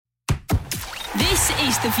This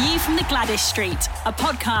is The View from the Gwladys Street, a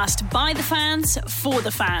podcast by the fans, for the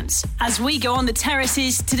fans, as we go on the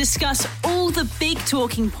terraces to discuss all the big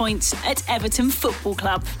talking points at Everton Football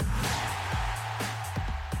Club.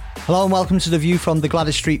 Hello and welcome to The View from the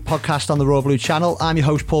Gwladys Street podcast on the Royal Blue channel. I'm your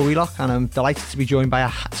host Paul Wheelock and I'm delighted to be joined by a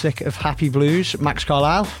hat-trick of happy blues, Max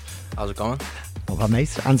Carlisle. How's it going? Not bad,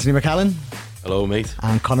 mate. Anthony McKellen. Hello, mate.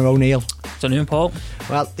 And Conor O'Neill. Afternoon, Paul.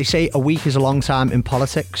 Well, they say a week is a long time in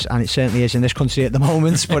politics, and it certainly is in this country at the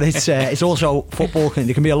moment. But it's also football. A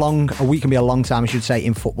week can be a long time, I should say,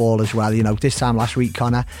 in football as well. You know, this time last week,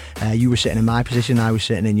 Conor, you were sitting in my position, I was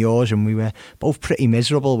sitting in yours, and we were both pretty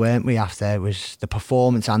miserable, weren't we? After it was the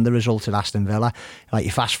performance and the result at Aston Villa. Like,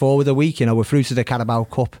 you fast forward a week, you know, we're through to the Carabao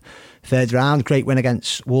Cup third round. Great win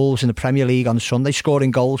against Wolves in the Premier League on Sunday,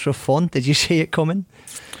 scoring goals for fun. Did you see it coming?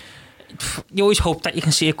 You always hope that you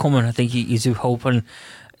can see it coming. I think you do hope, and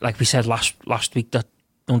like we said last week, that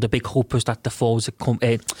the big hope was that the forwards that come,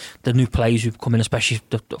 the new players who come in, especially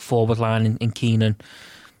the forward line in Keane and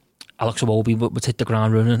Alex Iwobi, would hit the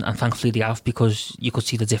ground running, and thankfully they have, because you could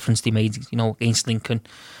see the difference they made, you know, against Lincoln.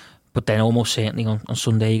 But then almost certainly on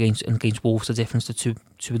Sunday against Wolves, the difference the two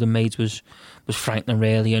of them made was frightening,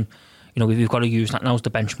 really. And you know, we've got to use that now as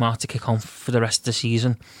the benchmark to kick on for the rest of the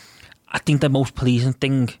season. I think the most pleasing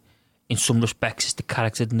thing, in some respects, is the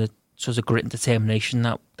character and the sort of grit and determination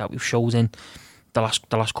that we've showed in the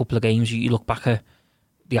last couple of games. You look back at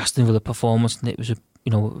the Aston Villa performance, and it was a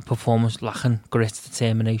performance lacking grit,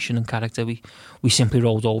 determination, and character. We simply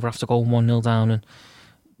rolled over after going 1-0 down, and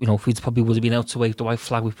you know, if we probably would have been able to wave the white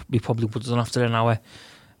flag, we probably would have done after an hour.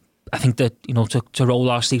 I think that, you know, to roll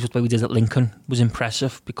our sleeves the way we did at Lincoln was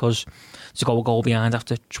impressive, because to go a goal behind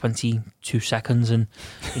after 22 seconds, and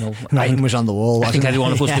you know, Nothing was on the wall. I think every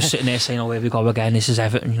one of us Yeah. was sitting there saying, "Oh, here we go again. This is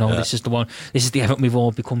Everton. You know, This is the one. This is the Everton we've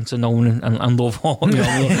all become to know and love. You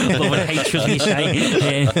know, love and hate, should we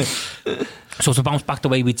say?" So to bounce back the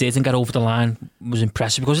way we did and get over the line was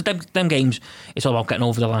impressive, because them games, it's all about getting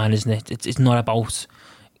over the line, isn't it? It's not about,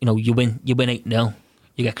 you know, you win 8-0.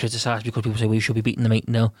 You get criticised because people say, well, you should be beating them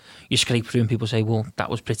 8-0. You scrape through and people say, well, that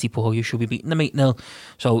was pretty poor, you should be beating them 8-0.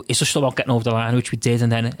 So it's just about getting over the line, which we did.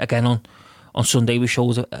 And then again on Sunday we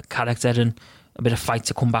showed a character and a bit of fight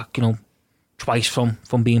to come back, you know, twice from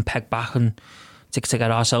being pegged back and to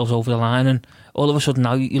get ourselves over the line. And all of a sudden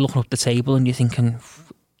now you're looking up the table and you're thinking,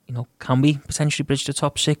 you know, can we potentially bridge the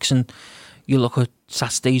top six? And you look at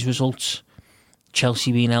Saturday's results,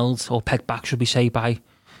 Chelsea being held, or pegged back, should we say, by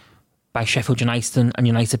Sheffield United, and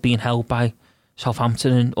United being held by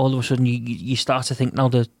Southampton, and all of a sudden you start to think now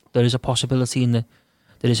that there is a possibility and there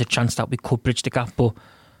is a chance that we could bridge the gap. But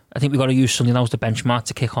I think we've got to use Sunday now as the benchmark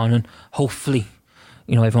to kick on, and hopefully,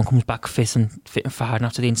 you know, everyone comes back fit and firing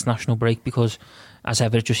after the international break, because as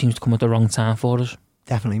ever it just seems to come at the wrong time for us.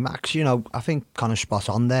 Definitely, Max. You know, I think Connor's spot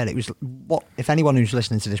on there. It was what, if anyone who's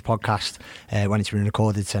listening to this podcast when it's been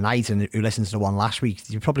recorded tonight and who listened to the one last week,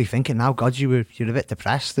 you're probably thinking, now, God, you're a bit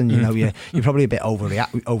depressed, and you know you're probably a bit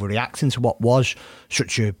overreacting to what was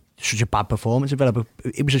such a bad performance of Villa. But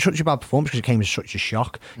it was such a bad performance because it came as such a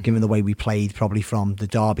shock, given the way we played, probably from the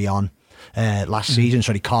derby on last season.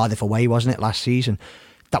 Sorry, Cardiff away, wasn't it, last season?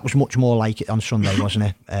 That was much more like it on Sunday,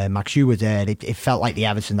 wasn't it? Max, you were there. It felt like the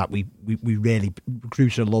Everton that we really grew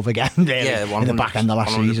to love again, really, in the back end of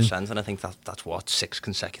last 100%, season. And I think that's what, 6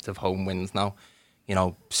 consecutive home wins now. You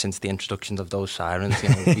know, since the introduction of those sirens, you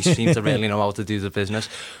know, we seem to really know how to do the business.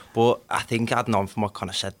 But I think, adding on from what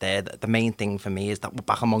Conor said there, the main thing for me is that we're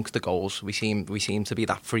back amongst the goals. We seem to be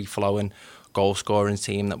that free-flowing, goal-scoring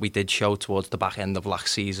team that we did show towards the back end of last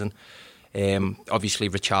season. Obviously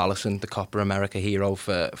Richarlison, the Copa America hero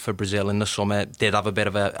for Brazil in the summer, did have a bit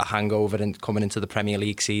of a hangover coming into the Premier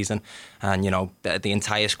League season, and you know, the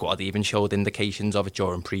entire squad even showed indications of it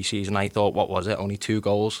during pre-season. I thought, what was it, only 2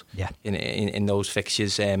 goals in those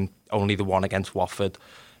fixtures, only the one against Watford.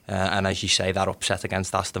 And as you say, that upset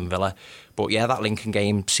against Aston Villa. But yeah, that Lincoln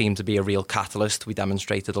game seemed to be a real catalyst. We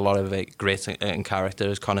demonstrated a lot of grit and character,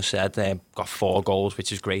 as Conor said. Got 4 goals,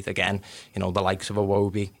 which is great. Again, you know, the likes of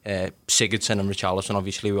Iwobi, Sigurdsson and Richarlison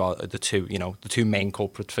obviously were the two main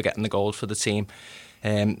culprits for getting the goals for the team.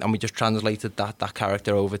 And we just translated that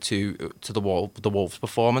character over to the Wolves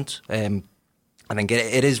performance. I think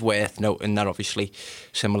it is worth noting that obviously,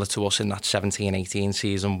 similar to us in that 17-18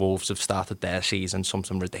 season, Wolves have started their season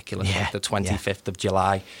something ridiculous, like the 25th of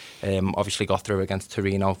July. Obviously got through against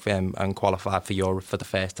Torino and qualified for Europe for the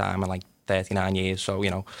first time in like 39 years. So, you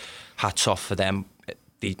know, hats off for them.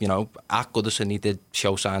 You know, at Goodison, he did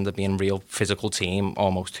show signs of being a real physical team,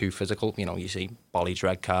 almost too physical. You know, you see Bolly's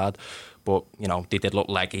red card. But, you know, they did look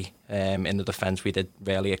leggy in the defence. We did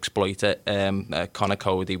really exploit it. Connor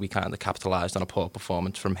Cody, we kind of capitalised on a poor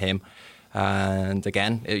performance from him. And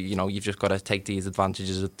again, you know, you've just got to take these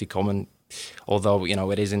advantages as they come. And although, you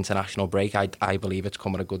know, it is international break, I believe it's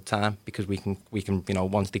come at a good time, because we can, you know,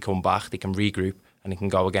 once they come back, they can regroup and they can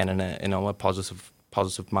go again in a positive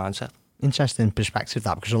mindset. Interesting perspective,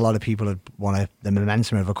 that, because a lot of people want the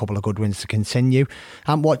momentum of a couple of good wins to continue.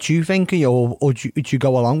 And what do you think, or do you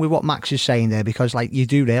go along with what Max is saying there? Because, like, you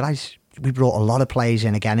do realise we brought a lot of players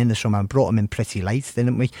in again in the summer and brought them in pretty late,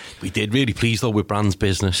 didn't we? We did. Really pleased though with Brand's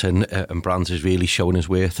business, and Brand's is really showing his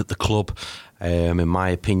worth at the club. In my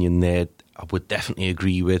opinion, there, I would definitely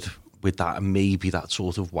agree with that, and maybe that's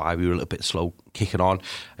sort of why we were a little bit slow kicking on.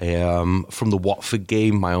 From the Watford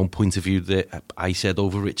game, my own point of view, that I said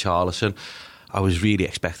over Richarlison, I was really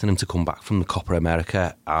expecting him to come back from the Copa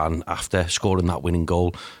America, and after scoring that winning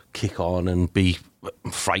goal, kick on and be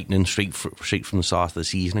frightening straight from the start of the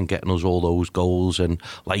season and getting us all those goals. And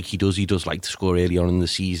like he does like to score early on in the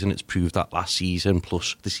season. It's proved that last season,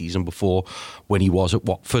 plus the season before when he was at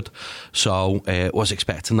Watford. So was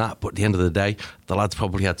expecting that, but at the end of the day, the lad's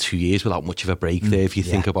probably had 2 years without much of a break there. If you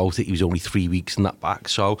think about it, he was only 3 weeks in that back.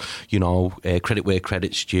 So, you know, credit where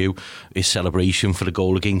credit's due. His celebration for the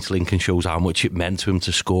goal against Lincoln shows how much it meant to him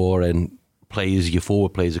to score. And players, your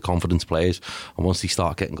forward players are confidence players, and once they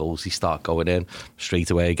start getting goals, they start going in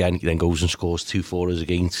straight away again. He then goes and scores 2 for us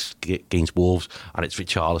against Wolves, and it's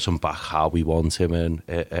Richarlison back how we want him and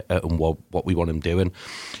what we want him doing.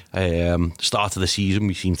 Start of the season,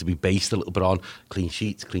 we seem to be based a little bit on clean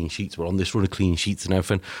sheets. We're on this run of clean sheets and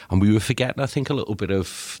everything, and we were forgetting, I think, a little bit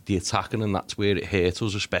of the attacking, and that's where it hurt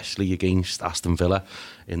us, especially against Aston Villa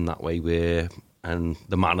in that way, and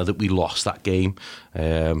the manner that we lost that game.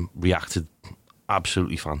 Reacted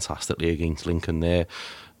absolutely fantastically against Lincoln there.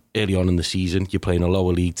 Early on in the season, you're playing a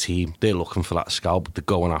lower league team, they're looking for that scalp, they're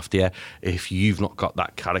going after you. If you've not got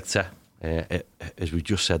that character, as we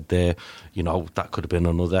just said there, you know, that could have been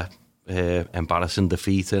another embarrassing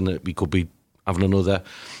defeat, and we could be having another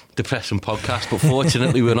depressing podcast, but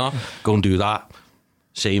fortunately we're not going to do that.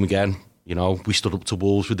 Same again, you know, we stood up to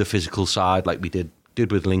Wolves with the physical side like we did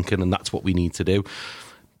with Lincoln, and that's what we need to do.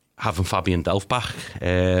 Having Fabian Delph back,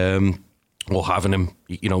 or having him,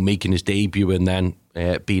 you know, making his debut and then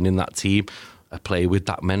being in that team, a player with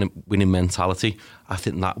that winning mentality, I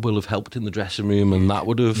think that will have helped in the dressing room, and that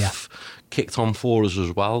would have kicked on for us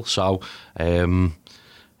as well. So the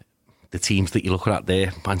teams that you're looking at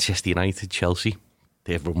there, Manchester United, Chelsea,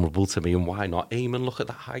 they're vulnerable to me, and why not aim and look at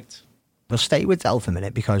that height? We'll stay with Delph a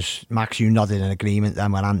minute, because Max, you nodded in agreement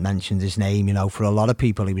then when Ant mentioned his name. You know, for a lot of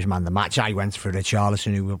people, he was man of the match. I went for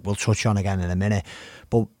Richarlison, who we'll touch on again in a minute.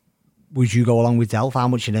 But would you go along with Delph? How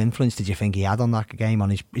much of an influence did you think he had on that game, on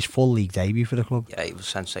his full league debut for the club? Yeah, he was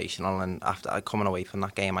sensational. And after coming away from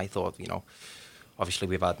that game, I thought, you know, obviously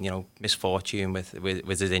we've had, you know, misfortune with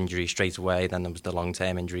his injury straight away. Then there was the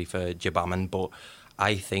long-term injury for Jabaman. But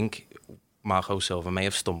I think Marco Silva may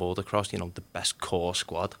have stumbled across, you know, the best core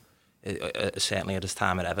squad, certainly at his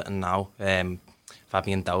time at Everton now.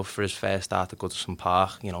 Fabian Delph, for his first start at Goodison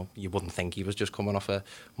Park, you know, you wouldn't think he was just coming off a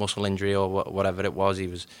muscle injury or whatever it was. He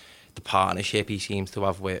was the partnership he seems to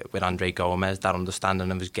have with Andre Gomez, that understanding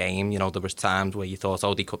of his game. You know, there was times where you thought,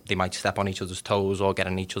 they might step on each other's toes or get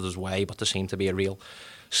in each other's way, but there seemed to be a real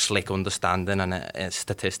slick understanding, and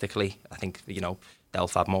statistically, I think, you know,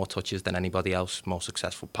 Delph had more touches than anybody else, more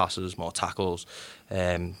successful passes, more tackles,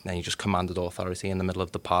 and he just commanded authority in the middle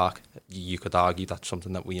of the park. You could argue that's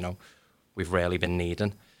something that we've rarely been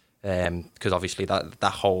needing, because obviously that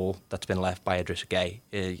hole that's been left by Idrissa Gueye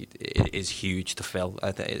is huge to fill.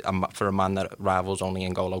 For a man that rivals only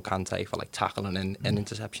N'Golo Kante for like tackling and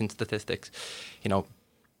interception statistics, you know,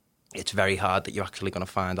 it's very hard that you're actually going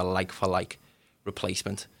to find a like for like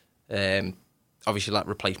replacement. Obviously that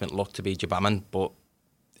replacement looked to be Jabaman, but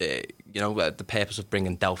you know, the purpose of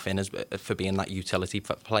bringing Delph in is for being that utility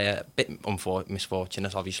player. A bit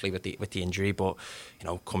misfortunate, obviously, with the injury, but you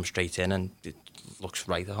know, come straight in and it looks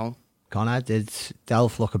right at home. Connor, did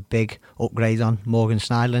Delph look a big upgrade on Morgan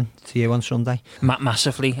Schneiderlin to you on Sunday?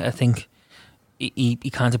 Massively, I think he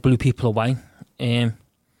kind of blew people away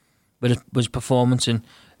with his performance, and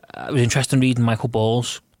it was interesting reading Michael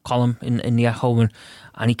Ball's column in the Echo,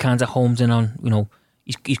 and he kind of homed in on, you know,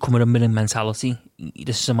 he's come with a winning mentality.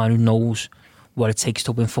 This is a man who knows what it takes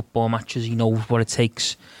to win football matches. He knows what it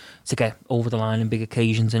takes to get over the line in big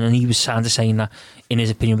occasions, and he was kind of saying that, in his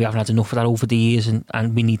opinion, we haven't had enough of that over the years,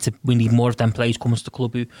 and we need more of them players coming to the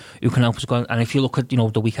club who can help us go. And if you look at, you know,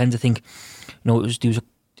 the weekend, I think, you know, is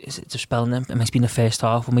it a spell in them? It must be in the first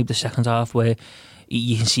half or maybe the second half where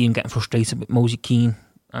you can see him getting frustrated with Mosey Keane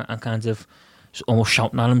and kind of almost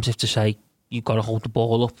shouting at him as if to say, you've got to hold the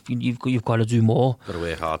ball up, you've got to do more. Got to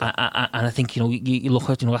work harder. And I think, you look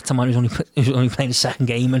at, that's a man who's only playing his second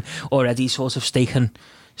game and already sort of staking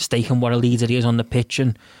what a leader he is on the pitch.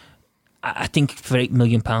 And I think for £8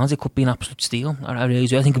 million, it could be an absolute steal. I really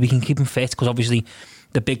do. I think we can keep him fit, because obviously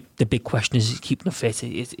the big question is keeping him fit.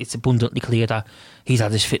 It's abundantly clear that he's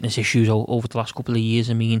had his fitness issues over the last couple of years.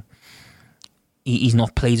 I mean, he's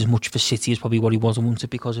not played as much for City as probably what he was and wanted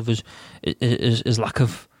because of his lack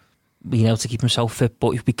of being able to keep himself fit.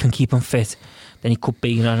 But if we can keep him fit, then he could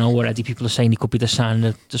be, I know already people are saying he could be the sign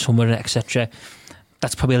of the summer, etc.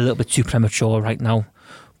 That's probably a little bit too premature right now.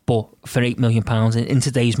 But for £8 million in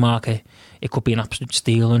today's market, it could be an absolute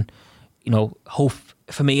steal. And, hope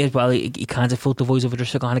for me as well, he kind of filled the voice of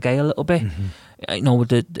Idrissa Gana Gueye a little bit.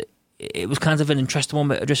 It was kind of an interesting one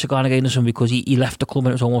with Idrissa Gana Gueye in the summer, because he left the club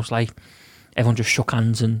and it was almost like everyone just shook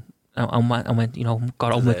hands and went,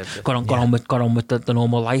 got on with the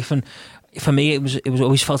normal life. And for me, it was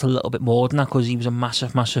always felt a little bit more than that, because he was a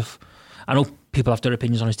massive. I know people have their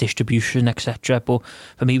opinions on his distribution, etc. But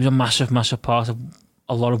for me, he was a massive part of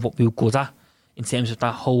a lot of what we were good at in terms of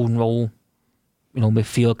that whole role.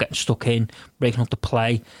 Midfield, getting stuck in, breaking up the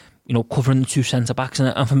play, covering the two centre backs.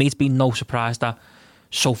 And for me, it's been no surprise that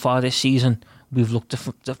so far this season we've looked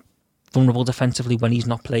vulnerable defensively when he's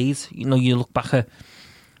not played. You look back at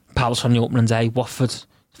Palace on the opening day, Watford,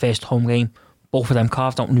 first home game, both of them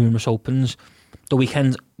carved out numerous opens. The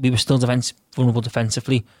weekend, we were still vulnerable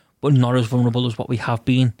defensively, but not as vulnerable as what we have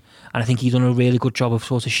been. And I think he's done a really good job of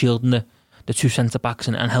sort of shielding the two centre backs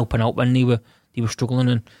and helping out when they were struggling.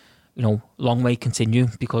 And long way continue,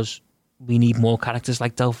 because we need more characters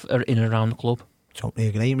like Delph in and around the club. Totally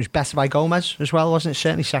agree. It was better by Gomez as well, wasn't it?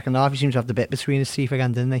 Certainly second half, he seems to have the bit between his teeth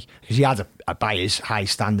again, didn't he? Because he had, by his high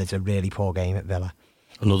standards, a really poor game at Villa.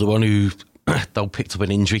 Another one who picked up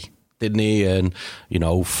an injury, didn't he? And, in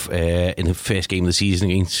the first game of the season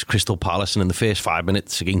against Crystal Palace, and in the first 5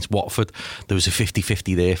 minutes against Watford, there was a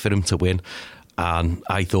 50-50 there for him to win. And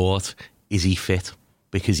I thought, is he fit?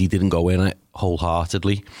 Because he didn't go in it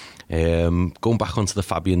wholeheartedly. Going back onto the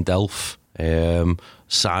Fabian Delph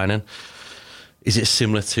signing, is it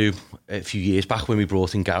similar to a few years back when we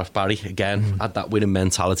brought in Gareth Barry? Again, had that winning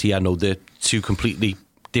mentality. I know they're two completely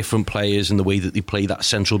different players in the way that they play that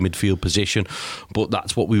central midfield position, but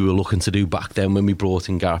that's what we were looking to do back then when we brought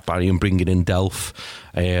in Gareth Barry and bringing in Delph.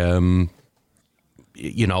 They're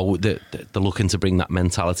looking to bring that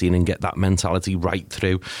mentality in and get that mentality right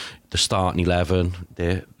through the starting 11,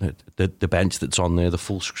 the bench that's on there, the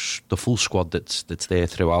full squad that's there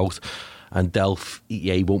throughout. And Delph,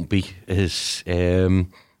 won't be as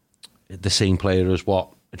the same player as what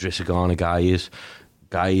Idrissa Gana Gueye is.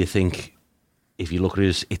 Gueye, you think, if you look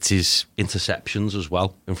at it's his interceptions as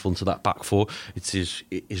well in front of that back four. It's his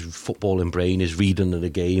footballing brain, his reading of the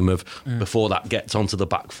game of before that gets onto the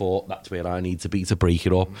back four, that's where I need to be to break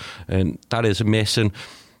it up. And that is a miss. And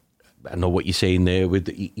I know what you're saying there.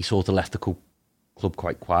 He sort of left the club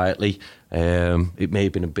quite quietly. It may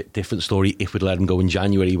have been a bit different story if we'd let him go in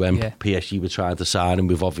January when PSG were trying to sign him.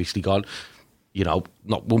 We've obviously gone,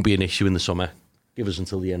 won't be an issue in the summer. Give us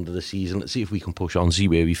until the end of the season. Let's see if we can push on, see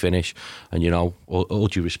where we finish. And, all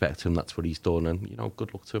due respect to him, that's what he's done. And,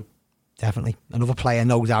 good luck to him. Definitely. Another player,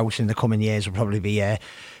 no doubt, in the coming years will probably be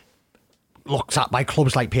looked at by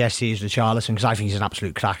clubs like PSG as Richarlison, because I think he's an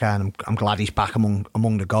absolute cracker, and I'm glad he's back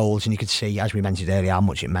among the goals. And you could see, as we mentioned earlier, how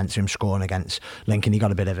much it meant to him scoring against Lincoln. He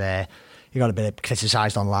got a bit of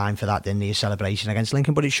criticised online for that, didn't he? His celebration against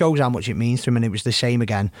Lincoln, but it shows how much it means to him, and it was the same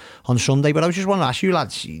again on Sunday. But I was just wanting to ask you,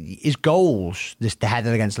 lads, his goals, the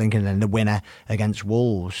header against Lincoln and the winner against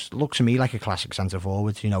Wolves, look to me like a classic centre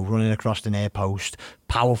forward. Running across the near post,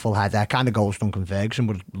 powerful header, kind of goals Duncan Ferguson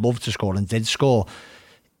would love to score and did score.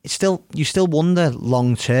 You still wonder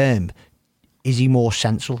long term, is he more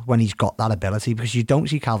central when he's got that ability? Because you don't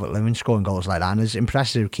see Calvert-Lewin scoring goals like that, and as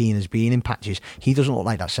impressive as Keane has been in patches, he doesn't look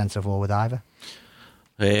like that centre forward either.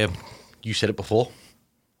 You said it before.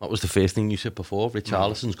 That was the first thing you said before.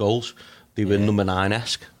 Richarlison's goals, they were number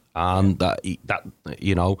 9-esque. And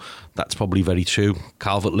that's probably very true.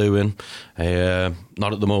 Calvert-Lewin,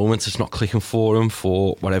 not at the moment. It's not clicking for him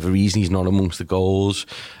for whatever reason. He's not amongst the goals.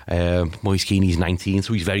 Moise Keane, he's 19,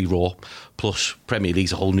 so he's very raw. Plus, Premier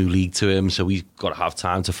League's a whole new league to him, so he's got to have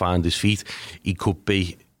time to find his feet. He could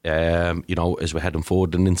be, as we're heading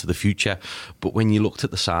forward and into the future. But when you looked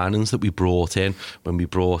at the signings that we brought in,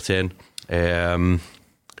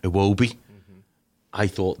 Iwobi, I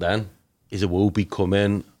thought then, is Iwobi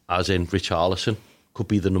coming as in Richarlison could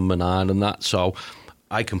be the number 9 and that. So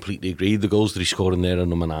I completely agree. The goals that he scored in there are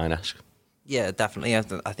number 9-esque. Yeah, definitely.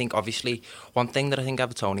 I think obviously one thing that I think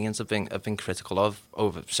Evertonians have been critical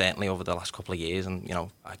of certainly over the last couple of years, and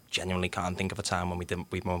I genuinely can't think of a time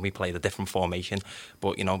when we played a different formation,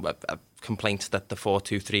 but a complaint that the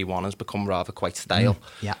 4-2-3-1 has become rather quite stale.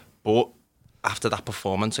 Yeah. But after that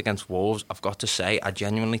performance against Wolves, I've got to say I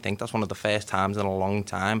genuinely think that's one of the first times in a long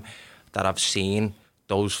time that I've seen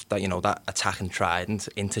that attacking trident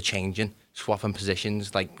interchanging, swapping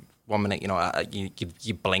positions. Like 1 minute,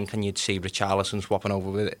 you blink and you'd see Richarlison swapping over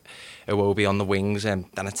with Iwobi on the wings, and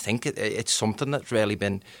I think it's something that's really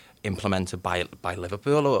been implemented by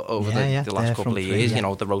Liverpool over the last couple of years.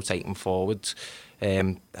 The rotating forwards,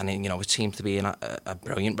 and it seems to be a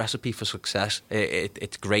brilliant recipe for success.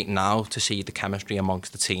 It's great now to see the chemistry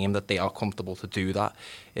amongst the team, that they are comfortable to do that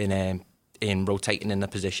in rotating in the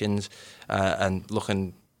positions and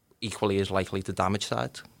looking equally as likely to damage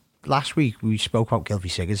sides. Last week we spoke about Gylfi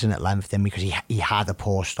Sigurdsson at length, didn't we? Because he had a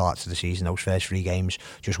poor start to the season. Those first 3 games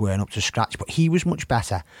just weren't up to scratch, but he was much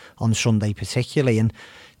better on Sunday particularly. And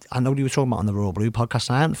I know we were talking about on the Royal Blue podcast,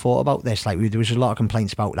 and I hadn't thought about this. Like, there was a lot of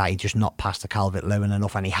complaints about that. He just not passed the Calvert-Lewin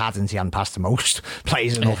enough, and he hadn't passed the most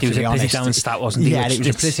players enough, to be honest. He was a pretty down stat, wasn't he? Yeah, it was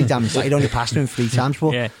a pretty damn stat. He'd only passed him 3 times.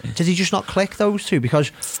 But did he just not click, those two?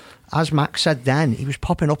 Because as Max said then, he was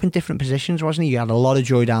popping up in different positions, wasn't he? He had a lot of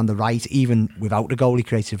joy down the right, even without the goal he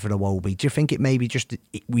created for Iwobi. Do you think it maybe just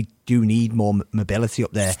we do need more mobility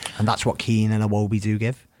up there, and that's what Keane and Iwobi do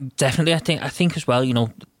give? Definitely. I think as well,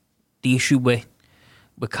 the issue with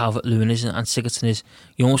Calvert-Lewin and Sigurdsson is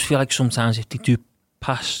you almost feel like sometimes if they do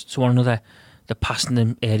pass to one another, they're passing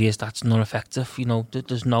in areas that's not effective.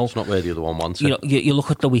 There's no... It's not where the other one wants it. You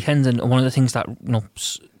look at the weekend, and one of the things that,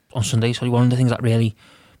 on Sunday, one of the things that really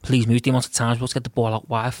pleased me was the amount of times we'll get the ball out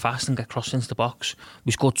wide fast and get crossed into the box.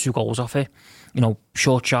 We scored 2 goals off it.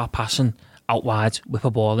 Short, sharp passing, out wide, whip a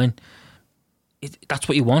ball in. That's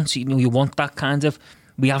what you want. You want that kind of...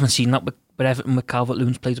 We haven't seen that with Everton, with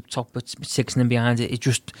Calvert-Lewin's played up top with Sigurdsson behind it. It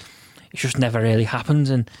just never really happened.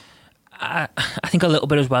 And I think a little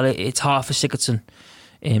bit as well, it's hard for Sigurdsson.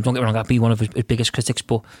 Don't get me wrong, I'd be one of his biggest critics,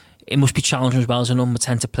 but it must be challenging as well as a number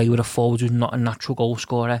 10 to play with a forward who's not a natural goal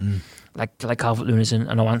scorer. Like Calvert-Lewin is, and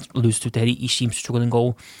I want to lose to there, he seems to struggle in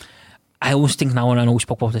goal. I always think now, and I know we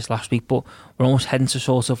spoke about this last week, but we're almost heading to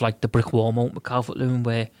sort of like the brick wall moment with Calvert-Lewin,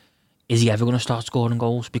 where is he ever going to start scoring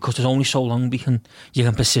goals? Because there's only so long you can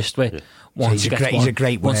persist with. Once he gets one,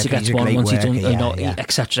 once he gets one, once he's done,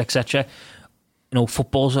 etc., etc.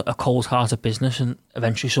 Football's a cold-hearted business, and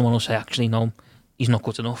eventually someone will say, actually, no, he's not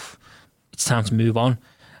good enough. It's time to move on.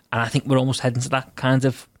 And I think we're almost heading to that kind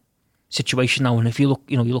of situation now. And if you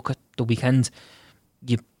look at the weekend,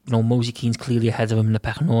 Mosey Keane's clearly ahead of him in the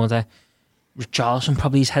pecking order. Richarlison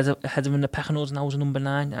probably is ahead of him in the pecking order now as a number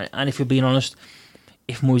 9. And if you're being honest,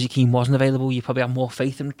 if Mosey Keane wasn't available, you probably have more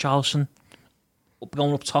faith in Richarlison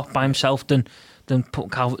going up top by himself than putting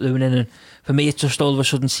Calvert-Lewin in. And for me, it just all of a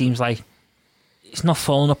sudden seems like it's not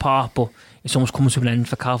falling apart, but it's almost coming to an end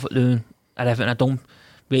for Calvert-Lewin at Everton. I don't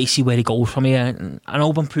really see where he goes from here. And I know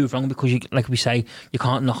I've been proved wrong, because like we say, you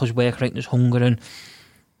can't knock his work rate and his hunger,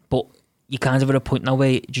 but you kind of at a point now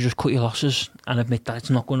where you just cut your losses and admit that it's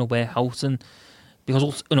not going to work out. And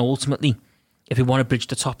because ultimately, if we want to bridge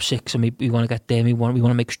the top 6 and we want to get there, we want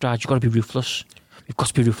to make strides, you've got to be ruthless. We've got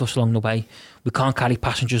to be ruthless along the way. We can't carry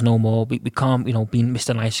passengers no more. We can't, be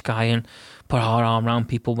Mr. Nice Guy and put our arm around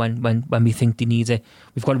people when we think they need it.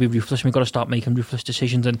 We've got to be ruthless. We've got to start making ruthless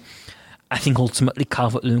decisions. And I think ultimately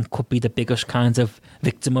Calvert-Lewin could be the biggest kind of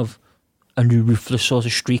victim of a new ruthless sort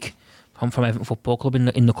of streak from Everton Football Club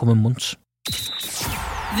in the coming months.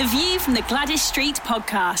 The View from the Gwladys Street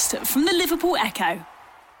podcast from the Liverpool Echo.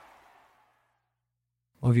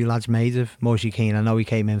 What have you lads made of Mosey Keane? I know he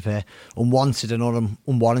came in for unwanted and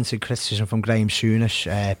unwarranted criticism from Graham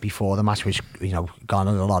Souness before the match, which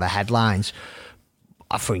garnered a lot of headlines.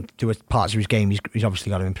 I think there were parts of his game he's obviously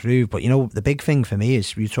got to improve. But the big thing for me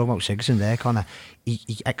is, you talk about Sigurdsson there, Connor.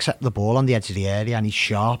 He accepts the ball on the edge of the area, and he's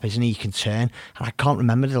sharp, isn't he? He can turn. And I can't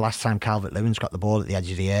remember the last time Calvert-Lewin's got the ball at the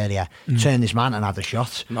edge of the area, turned his man and had a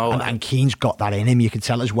shot. No, and Keane's got that in him, you can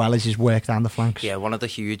tell, as well as his work down the flanks. Yeah, one of the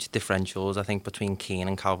huge differentials, I think, between Keane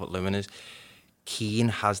and Calvert-Lewin is Keane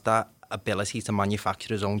has that ability to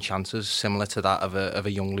manufacture his own chances, similar to that of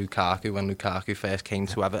a young Lukaku when Lukaku first came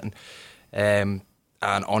to Everton.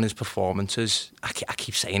 And on his performances, I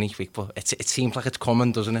keep saying each week, but it seems like it's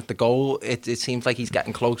coming, doesn't it? The goal, it seems like he's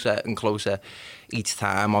getting closer and closer each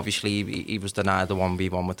time. Obviously, he was denied the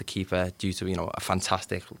 1v1 with the keeper due to a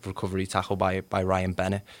fantastic recovery tackle by Ryan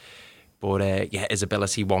Bennett. But his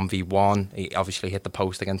ability 1v1, he obviously hit the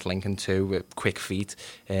post against Lincoln too with quick feet,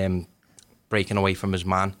 breaking away from his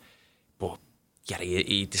man. But yeah,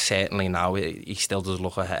 he certainly now he still does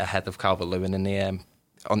look ahead of Calvert-Lewin in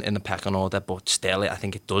the pecking order, but still I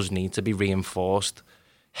think it does need to be reinforced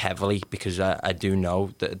heavily, because I do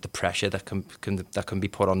know that the pressure that can be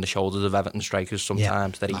put on the shoulders of Everton strikers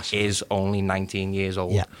sometimes, that he massively is only 19 years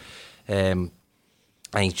old, and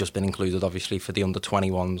he's just been included obviously for the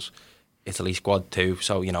under-21s Italy squad too,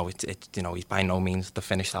 so he's by no means the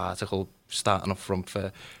finished article starting up front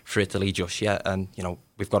for Italy just yet, and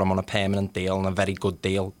we've got him on a permanent deal, and a very good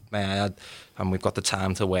deal, may I add, and we've got the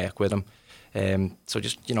time to work with him. So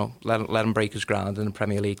just let him break his ground in the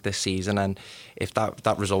Premier League this season, and if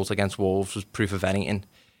that result against Wolves was proof of anything,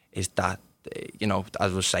 is that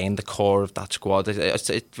as I was saying, the core of that squad, it's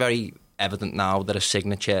very evident now that a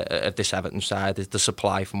signature of this Everton side is the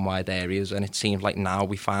supply from wide areas, and it seems like now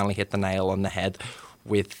we finally hit the nail on the head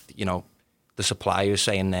with the supply. You're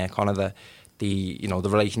saying there, Conor, the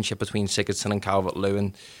relationship between Sigurdsson and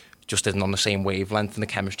Calvert-Lewin just isn't on the same wavelength, and the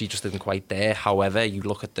chemistry just isn't quite there. However, you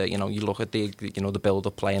look at the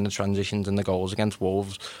build-up play and the transitions and the goals against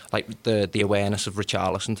Wolves, like the awareness of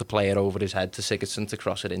Richarlison to play it over his head to Sigurdsson to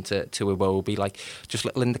cross it into Iwobi, like just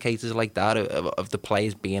little indicators like that of the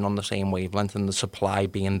players being on the same wavelength and the supply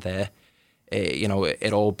being there.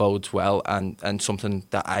 It all bodes well, and something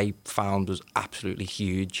that I found was absolutely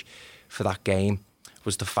huge for that game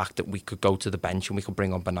was the fact that we could go to the bench and we could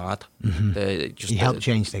bring on Bernard. He helped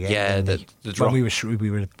change the game. Yeah, the drop. We were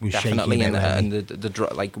definitely, shaky, and the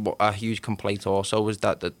drop. Like a huge complaint also was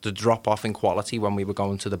that the drop off in quality when we were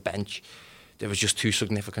going to the bench, it was just too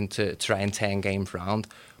significant to try and turn games round.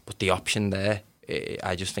 But the option there,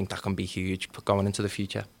 I just think that can be huge going into the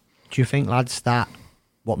future. Do you think, lads, that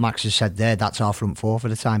what Max has said there, that's our front four for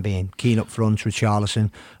the time being? Keane up front,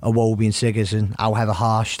 Richarlison, Iwobi and Sigurdsson, however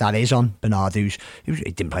harsh that is on Bernard, he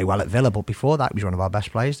didn't play well at Villa, but before that he was one of our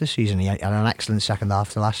best players this season. He had an excellent second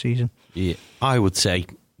half to last season. Yeah, I would say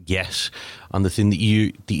yes. And the thing that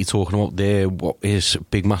you're talking about there, what is a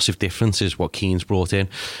big massive difference is what Keane's brought in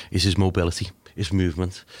is his mobility, his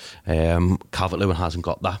movement. Calvert-Lewin hasn't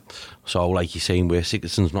got that. So like you're saying, where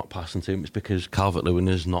Sigurdsson's not passing to him, it's because Calvert-Lewin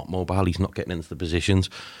is not mobile, he's not getting into the positions.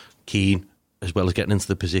 Keane, as well as getting into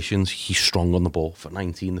the positions, he's strong on the ball. For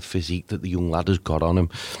 19, the physique that the young lad has got on him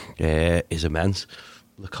is immense.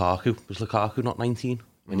 Was Lukaku not 19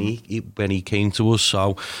 when he came to us?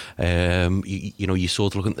 So you're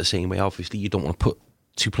sort of looking at the same way. Obviously you don't want to put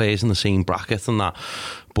two players in the same bracket and that,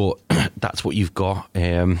 but that's what you've got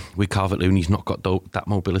with Calvert-Lewin. He's not got that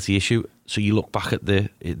mobility issue. So you look back at the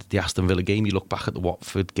Aston Villa game, you look back at the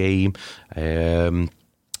Watford game,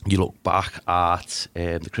 you look back at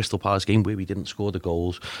the Crystal Palace game where we didn't score the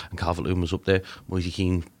goals and Calvert-Lewin was up there. Moise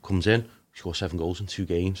Keane comes in, scores 7 goals in 2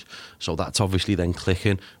 games. So that's obviously then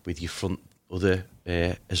clicking with your front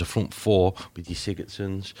as a front four with your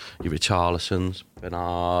Sigurdssons, your Richarlisons,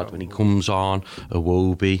 Bernard when he comes on,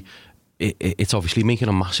 Iwobi. It's obviously making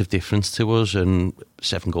a massive difference to us, and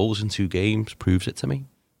 7 goals in 2 games proves it to me.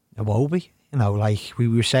 Iwobi, like we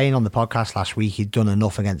were saying on the podcast last week, he'd done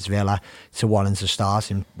enough against Villa to warrant to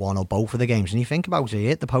start in one or both of the games. And you think about it, he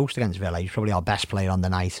hit the post against Villa. He's probably our best player on the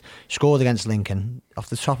night. Scored against Lincoln. Off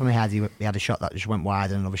the top of my head, he had a shot that just went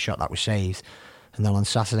wide and another shot that was saved. And then on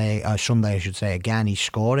Sunday, I should say, again, he's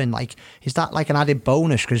scoring. Like, is that like an added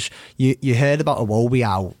bonus? Because you heard about Iwobi,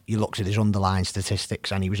 how he looks at his underlying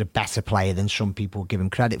statistics and he was a better player than some people give him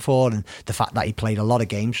credit for, and the fact that he played a lot of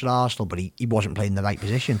games for Arsenal, but he wasn't playing in the right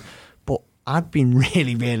position. But I've been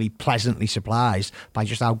really, really pleasantly surprised by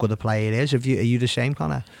just how good a player he is. Are you the same,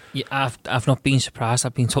 Conor? Yeah, I've not been surprised.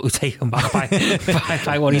 I've been totally taken back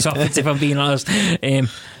by what he's offered, if I'm being honest.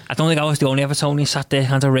 I don't think I was the only Evertonian sat there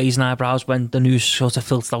kind of raising eyebrows when the news sort of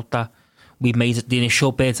filtered out that we made the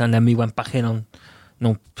initial bid and then we went back in on,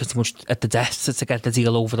 pretty much at the death to get the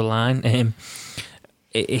deal over the line.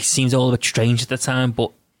 It seemed all a bit strange at the time,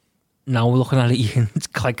 but now looking at it, you can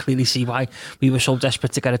quite clearly see why we were so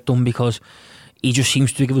desperate to get it done, because he just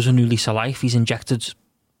seems to give us a new lease of life. He's injected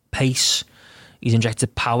pace, he's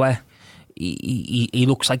injected power. He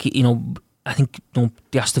looks like, I think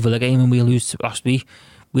the Aston Villa game, and we lose last week,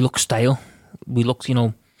 we look stale. We looked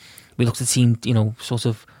a team, sort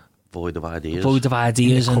of void of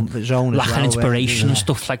ideas and lacking inspiration and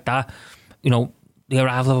stuff like that. The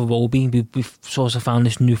arrival of Iwobi, we've sort of found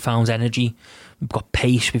this newfound energy. We've got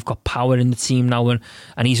pace, we've got power in the team now, and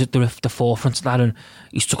he's at the forefront of that, and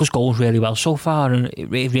he's took his goals really well so far, and it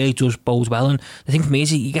really does bode well. And the thing for me is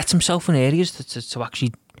he gets himself in areas to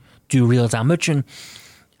actually do real damage, and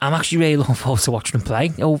I'm actually really looking forward to watching him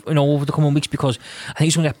play over the coming weeks, because I think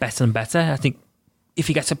he's going to get better and better. I think if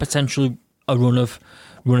he gets a run of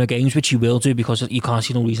games, which he will do, because you can't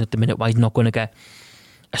see no reason at the minute why he's not going to get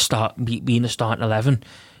being a starting 11,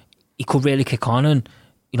 he could really kick on, and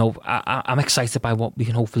I'm excited by what we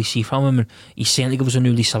can hopefully see from him, and he certainly gives us a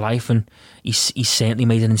new lease of life, and he's certainly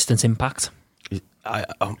made an instant impact.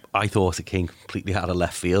 I thought it came completely out of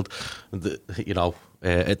left field.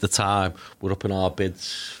 At the time, we're up in our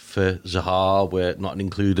bids for Zaha. We're not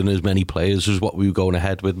including as many players as what we were going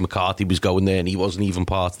ahead with. McCarthy was going there and he wasn't even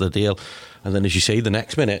part of the deal. And then, as you say, the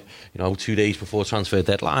next minute, 2 days before transfer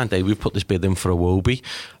deadline day, we've put this bid in for Iwobi.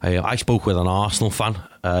 I spoke with an Arsenal fan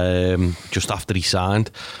just after he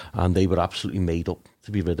signed, and they were absolutely made up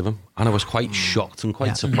to be rid of him. And I was quite shocked and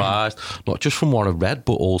quite surprised, not just from what I read,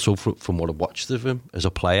 but also from what I watched of him as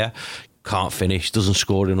a player. Can't finish, doesn't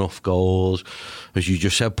score enough goals. As you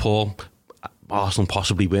just said, Paul, Arsenal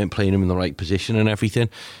possibly weren't playing him in the right position and everything.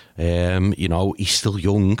 He's still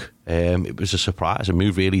young. It was a surprise, a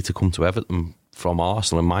move really to come to Everton from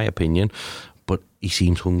Arsenal, in my opinion. But he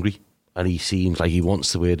seems hungry, and he seems like he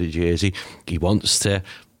wants to wear the jersey. He wants to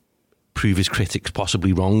prove his critics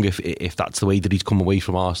possibly wrong if that's the way that he's come away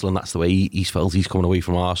from Arsenal, and that's the way he's felt he's coming away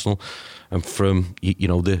from Arsenal. And from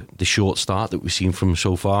the short start that we've seen from him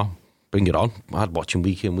so far, bring it on. I'd watch him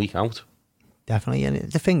week in, week out. Definitely.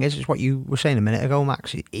 And the thing is what you were saying a minute ago,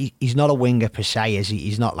 Max. He's not a winger per se, is he?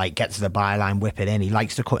 He's not like get to the byline, whip it in. He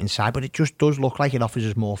likes to cut inside, but it just does look like it offers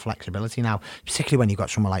us more flexibility now, particularly when you've got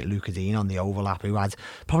someone like Luca Dean on the overlap, who had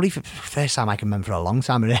probably for the first time I can remember for a long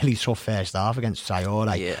time a really tough first half against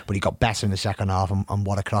Traore, but he got better in the second half, and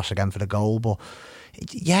what a cross again for the goal. But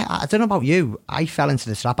yeah, I don't know about you. I fell into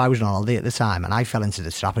the trap. I was on holiday at the time, and I fell into the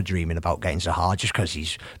trap of dreaming about getting Zaha just because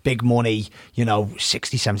he's big money,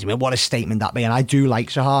 60, 70 million. What a statement that be. And I do like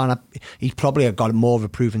Zaha, and he's probably got more of a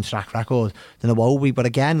proven track record than Iwobi. But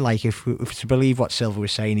again, like if to believe what Silva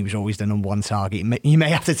was saying, he was always the number one target. You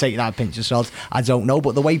may have to take that pinch of salt. I don't know.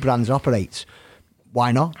 But the way Brands operates,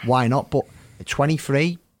 why not? Why not? But at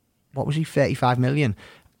 23, what was he, 35 million?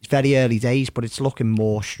 It's very early days, but it's looking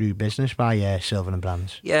more shrewd business by Silva and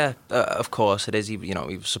Brands. Yeah, of course it is. He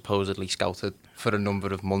was supposedly scouted for a number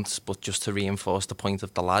of months, but just to reinforce the point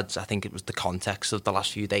of the lads, I think it was the context of the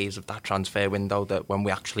last few days of that transfer window that when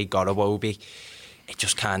we actually got Iwobi, it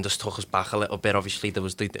just kind of took us back a little bit. Obviously, there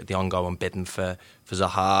was the ongoing bidding for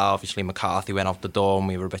Zaha. Obviously, McCarthy went out the door, and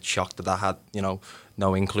we were a bit shocked that had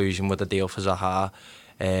no inclusion with the deal for Zaha.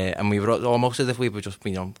 And we were almost as if we were just,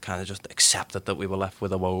 kind of just accepted that we were left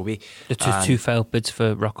with Iwobi. The two failed bids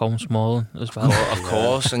for Rocco Small as well. Of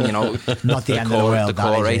course, and not the end of the world. The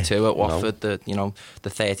core rate too at Watford, the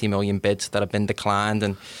 30 million bids that have been declined,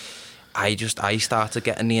 and I started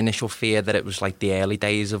getting the initial fear that it was like the early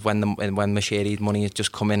days of when Mashiri's money had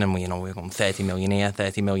just come in, and we're going 30 million here,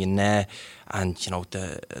 30 million there, and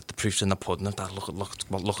the proof's in the pudding of that. Look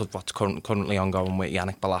at what's currently ongoing with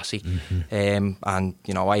Yannick Bolasie, and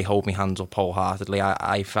I hold my hands up wholeheartedly.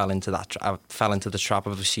 I fell into the trap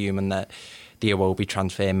of assuming that the Iwobi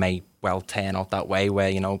transfer may well turn out that way,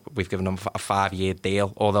 where we've given him a 5-year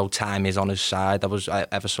deal. Although time is on his side, I was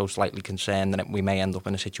ever so slightly concerned that we may end up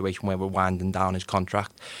in a situation where we're winding down his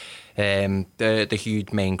contract. The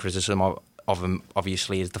huge main criticism of him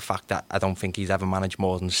obviously is the fact that I don't think he's ever managed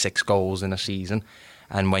more than 6 goals in a season.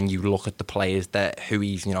 And when you look at the players who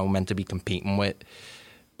he's meant to be competing with,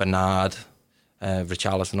 Bernard,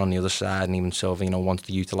 Richarlison on the other side, and even Silva wants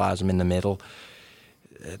to utilise him in the middle.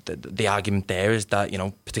 The argument there is that,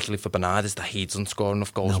 particularly for Bernard, is that he doesn't score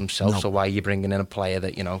enough goals himself. So why are you bringing in a player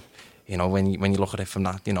that, when you look at it from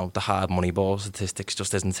that, the hard money ball statistics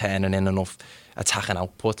just isn't turning in enough attacking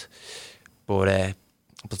output. But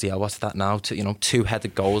yeah, what's that now? 2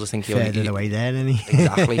 headed goals. I think further away there, isn't he?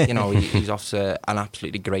 Exactly. He's off to an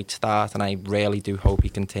absolutely great start, and I really do hope he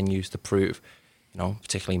continues to prove,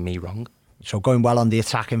 particularly me wrong. So going well on the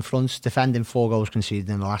attacking fronts, defending 4 goals conceded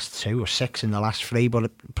in the last 2 or 6 in the last 3, but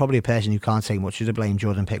probably a person who can't take much of the blame,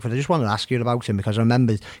 Jordan Pickford. I just wanted to ask you about him because I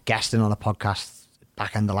remember guesting on a podcast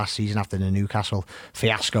back end of last season after the Newcastle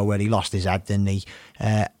fiasco where he lost his head, didn't he?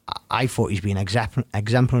 I thought he's been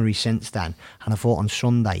exemplary since then, and I thought on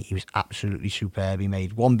Sunday he was absolutely superb. He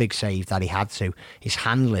made one big save that he had to. His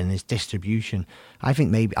handling, his distribution, I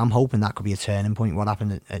think I'm hoping that could be a turning point, what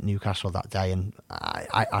happened at Newcastle that day. And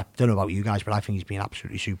I don't know about you guys, but I think he's been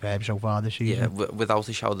absolutely superb so far this season. Yeah, without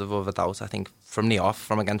a shadow of a doubt. I think from the off,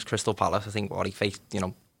 from against Crystal Palace, I think what he faced,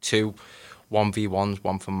 2 1v1s,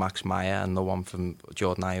 one from Max Meyer and the one from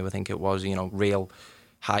Jordan Ayew, I think it was, real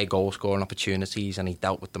high goal scoring opportunities, and he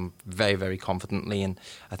dealt with them very, very confidently. And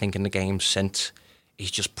I think in the games since,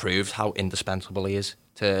 he's just proved how indispensable he is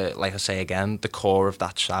to, like I say again, the core of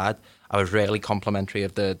that side. I was really complimentary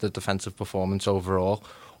of the defensive performance overall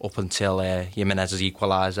up until Jimenez's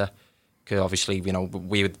equaliser. Because obviously, you know,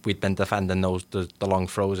 we'd been defending the long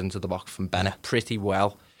throws into the box from Bennett pretty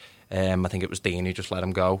well. I think it was Dean who just let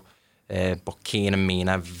him go. But Keane and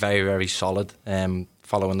Mina very, very solid.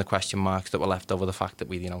 Following the question marks that were left over the fact that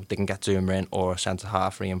we, you know, didn't get Zuma in or a centre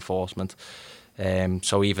half reinforcement.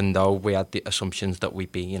 So even though we had the assumptions that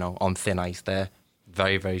we'd be, you know, on thin ice there,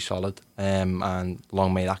 very, very solid. And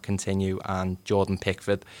long may that continue. And Jordan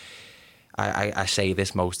Pickford, I say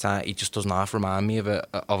this most time, he just doesn't half remind me of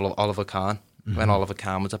Oliver Kahn. When Oliver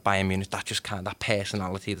Kahn was at Bayern Munich, that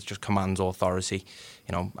personality that just commands authority,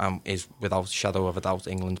 you know, is without shadow of a doubt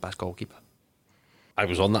England's best goalkeeper. I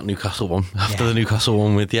was on that Newcastle one after the Newcastle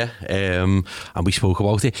one with you, and we spoke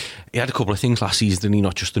about it. He had a couple of things last season, didn't he?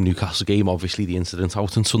 Not just the Newcastle game, obviously the incident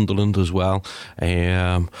out in Sunderland as well.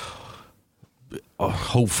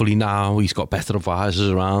 Hopefully now he's got better advisors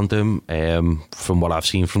around him. From what I've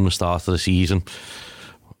seen from the start of the season,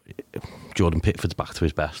 Jordan Pickford's back to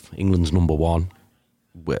his best. England's number one,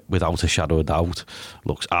 without a shadow of doubt.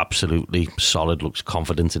 Looks absolutely solid, looks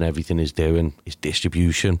confident in everything he's doing. His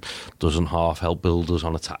distribution doesn't half help builders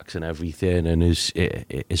on attacks and everything, and is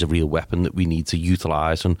a real weapon that we need to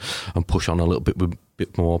utilise and push on a little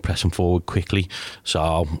bit more, pressing forward quickly.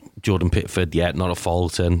 So Jordan Pickford, not a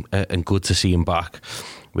fault, and good to see him back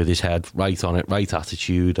with his head right on it, right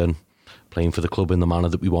attitude, and playing for the club in the manner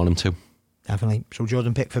that we want him to. Definitely. So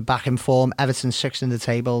Jordan Pickford back in form. Everton sixth in the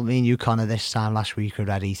table. Me and you, Connor, this time last week are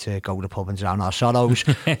ready to go to the pub and drown our sorrows.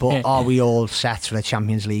 But are we all set for the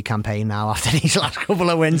Champions League campaign now after these last couple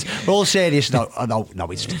of wins? We're all serious. No,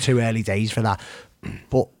 it's too early days for that.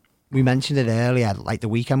 But we mentioned it earlier, like the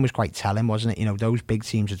weekend was quite telling, wasn't it? You know, those big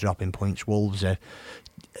teams are dropping points. Wolves are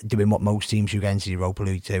doing what most teams who get into the Europa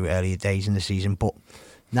League do earlier days in the season. But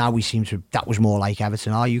now we seem to, that was more like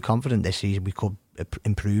Everton. Are you confident this season we could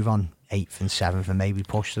improve on 8th and 7th and maybe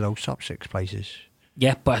push to those top 6 places?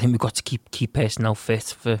 Yeah, but I think we've got to keep personnel fit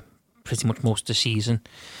for pretty much most of the season.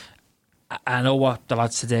 I know what the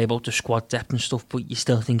lads today about the squad depth and stuff, but you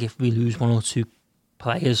still think if we lose 1 or 2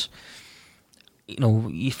 players, you know,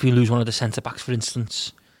 if we lose one of the centre backs, for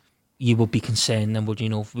instance, you would be concerned. And would, you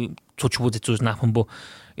know, if we touch wood, it doesn't happen. But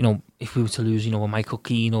you know, if we were to lose, you know, a Michael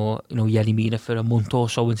Keane or, you know, Yerry Mina for a month or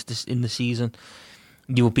so in the season,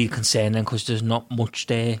 you would be concerned then, because there's not much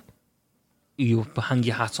there. You hang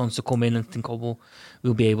your hat on to come in and think, oh well,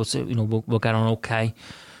 we'll be able to, you know, we'll get on okay.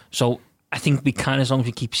 So I think we can, as long as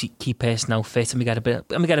we keep personnel fit and we get a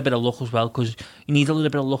bit of luck as well, because you need a little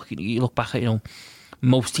bit of luck. You look back at, you know,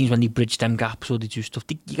 most teams when they bridge them gaps or they do stuff,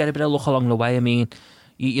 you get a bit of luck along the way. I mean,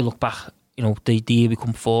 you look back, you know, the year we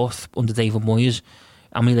come 4th under David Moyes,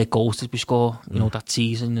 how many goals did we score, you know, that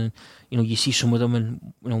season? And you know, you see some of them,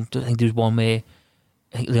 and you know, I think there was one where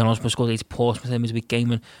Leon Osborne scored 8 Portsmouth in his big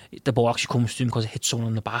game, and the ball actually comes to him because it hits someone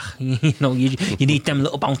on the back. You know, you need them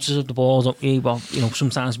little bounces of the ball, don't you? Well, you know,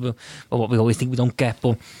 sometimes what we always think we don't get,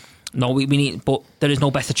 but no, we need. But there is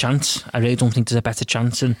no better chance. I really don't think there's a better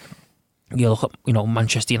chance. And you look at, you know,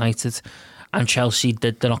 Manchester United and Chelsea,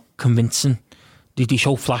 they're not convincing. They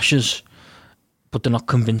show flashes, but they're not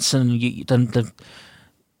convincing.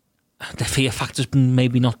 The fear factor's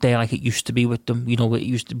maybe not there like it used to be with them. You know, it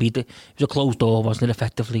used to be it was a closed door, wasn't it,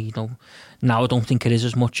 effectively? You know, now I don't think it is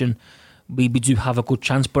as much, and we do have a good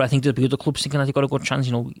chance. But I think there'll be other clubs thinking that they've got a good chance.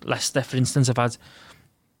 You know, Leicester, for instance, have had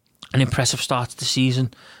an impressive start to the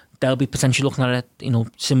season. They'll be potentially looking at it, you know,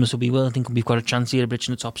 similar to we will. I think we've got a chance here of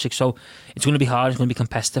bridging the top 6. So it's going to be hard, it's going to be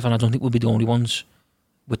competitive, and I don't think we'll be the only ones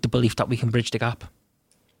with the belief that we can bridge the gap.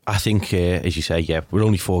 I think, as you say, we're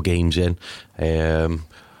only 4 games in.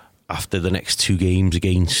 After the next 2 games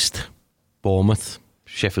against Bournemouth,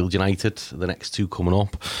 Sheffield United, the next 2 coming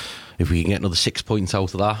up, if we can get another 6 points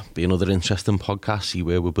out of that, be another interesting podcast, see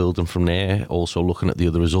where we're building from there. Also looking at the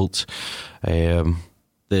other results.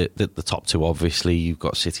 The top 2, obviously, you've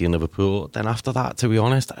got City and Liverpool. Then after that, to be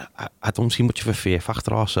honest, I don't see much of a fear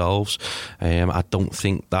factor ourselves. I don't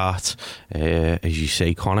think that, as you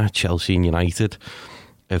say, Connor, Chelsea and United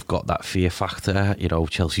have got that fear factor. You know,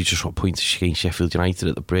 Chelsea just got points against Sheffield United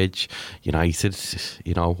at the Bridge. United,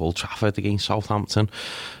 you know, Old Trafford against Southampton.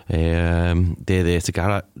 They're there to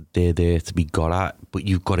be got at, but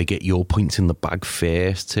you've got to get your points in the bag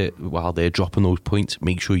first while they're dropping those points.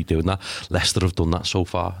 Make sure you're doing that. Leicester have done that so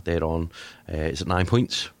far. They're on, is it 9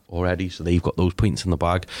 points already? So they've got those points in the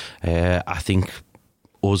bag. I think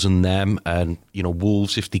us and them, and you know,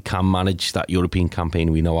 Wolves, if they can manage that European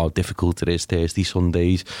campaign, we know how difficult it is Thursday,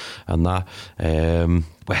 Sundays and that.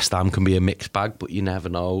 West Ham can be a mixed bag, but you never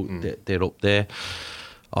know. They're up there.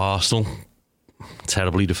 Arsenal,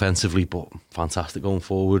 terribly defensively, but fantastic going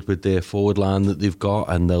forward with their forward line that they've got,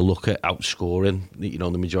 and they'll look at outscoring, you know,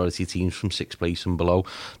 the majority of teams from 6th place and below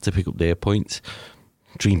to pick up their points.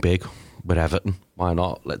 Dream big with Everton. Why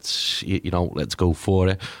not? Let's go for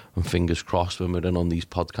it. And fingers crossed, when we're in on these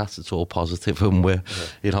podcasts, it's all positive, and we're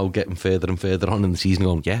getting further and further on in the season,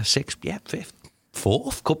 going 6th, 5th,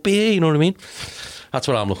 4th could be here. You know what I mean? That's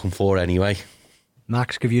what I'm looking for anyway.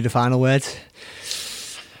 Max, give you the final word.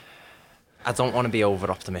 I don't want to be over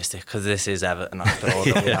optimistic, because this is Everton after all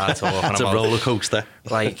that we are talking about. It's a roller coaster.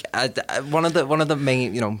 Like one of the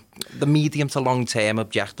main, the medium to long term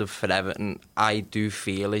objective for Everton, I do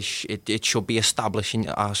feel it should be establishing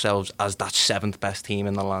ourselves as that 7th best team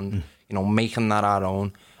in the land. Making that our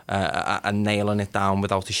own, and nailing it down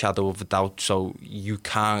without a shadow of a doubt. So you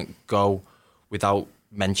can't go without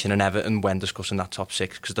mentioning Everton when discussing that top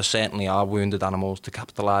 6, because there certainly are wounded animals to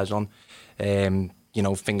capitalise on.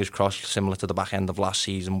 Fingers crossed, similar to the back end of last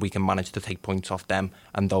season, we can manage to take points off them,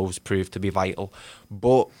 and those prove to be vital.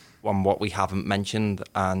 But on what we haven't mentioned,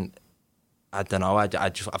 and I don't know,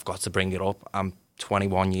 I've got to bring it up. I'm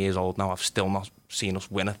 21 years old now. I've still not seen us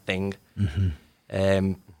win a thing.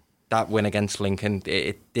 Mm-hmm. That win against Lincoln,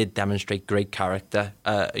 it did demonstrate great character,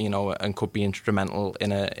 and could be instrumental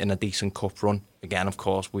in a decent cup run. Again, of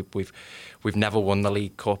course, we've never won the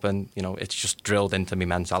League Cup, and it's just drilled into my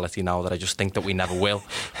mentality now that I just think that we never will.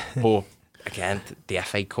 But again, the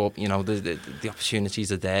FA Cup, the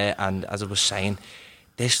opportunities are there, and as I was saying,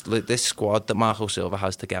 this squad that Marco Silva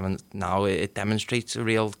has together now, it demonstrates a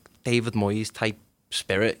real David Moyes type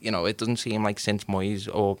spirit. It doesn't seem like since Moyes,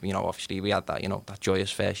 or obviously we had that that joyous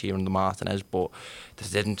first year under Martinez, but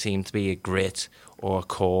there didn't seem to be a grit or a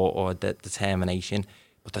core or determination.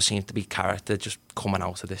 But there seems to be character just coming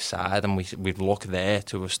out of this side, and we've looked there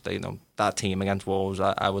to us. That team against Wolves,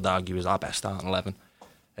 I would argue, is our best starting 11.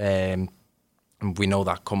 And we know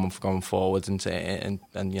that going forward and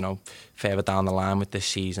further down the line with this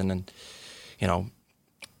season. And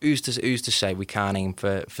who's to say we can't aim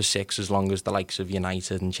for 6 as long as the likes of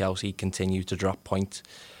United and Chelsea continue to drop points.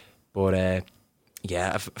 But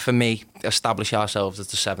for me, establish ourselves as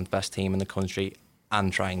the 7th best team in the country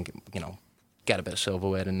and try and get a bit of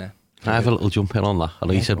silverware in there. I have a little jump in on that. I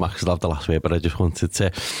know you said Max will have the last word, but I just wanted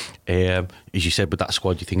to, as you said, with that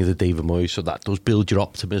squad, you think of the David Moyes, so that does build your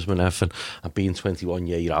optimism and everything. And being 21,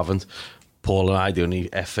 you haven't. Paul and I,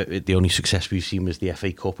 the only success we've seen was the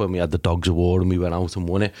FA Cup, and we had the Dogs Award and we went out and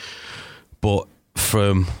won it. But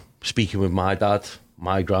from speaking with my dad,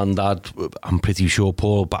 my granddad, I'm pretty sure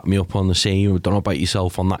Paul backed me up on the same. I don't know about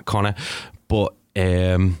yourself on that, Connor, but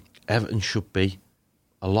Everton should be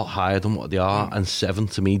a lot higher than what they are, and 7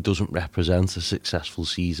 to me doesn't represent a successful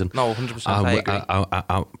season. No, 100%. I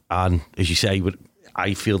agree. And as you say,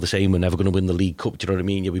 I feel the same. We're never going to win the League Cup. Do you know what I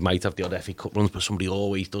mean? Yeah, we might have the odd FA Cup runs, but somebody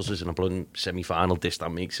always does us in a bloody semi-final.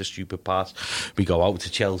 That makes a stupid pass. We go out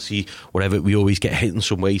to Chelsea, whatever. We always get hit in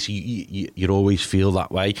some way, so you always feel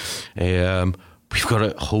that way. We've got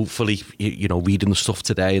to hopefully, reading the stuff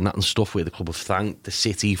today and that and stuff where the club have thanked the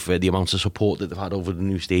city for the amount of support that they've had over the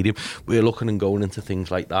new stadium. We're looking and going into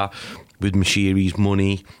things like that with Mashiri's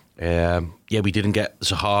money. We didn't get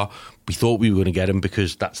Zaha. We thought we were going to get him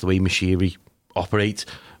because that's the way Mashiri operates.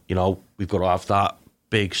 We've got to have that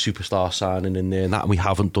big superstar signing in there and that, and we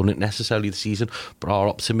haven't done it necessarily this season. But our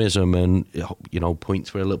optimism and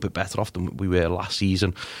points were a little bit better off than we were last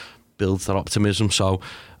season. Builds that optimism. So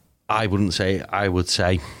I would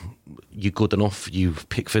say you're good enough. You've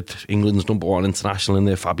Pickford, England's number 1 international in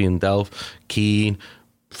there, Fabian Delph, Keane.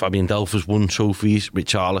 Fabian Delph has won trophies.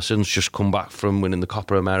 Richarlison's just come back from winning the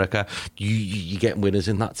Copa America. You get winners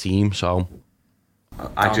in that team, so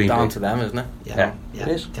down to them, isn't it? Yeah, it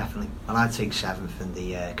is. Definitely. And I'd take 7th in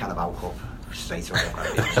the Carabao Cup straight away.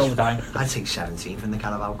 I'd take 17th in the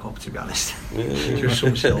Carabao Cup, to be honest. Just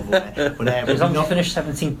some silverware. But as long as you finish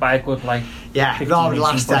 17th by a good, not the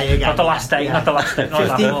last day again. Not the last day.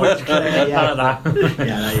 15 points.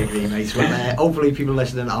 I agree, mate. Well, hopefully people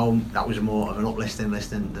listening at home, that was more of an uplifting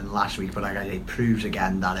listen than last week, but it proves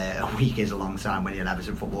again that a week is a long time when you're an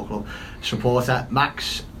Everton Football Club supporter.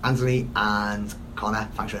 Max, Anthony and Connor,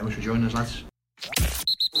 thanks very much for joining us, lads.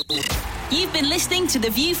 You've been listening to the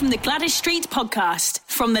View from the Gwladys Street podcast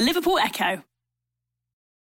from the Liverpool Echo.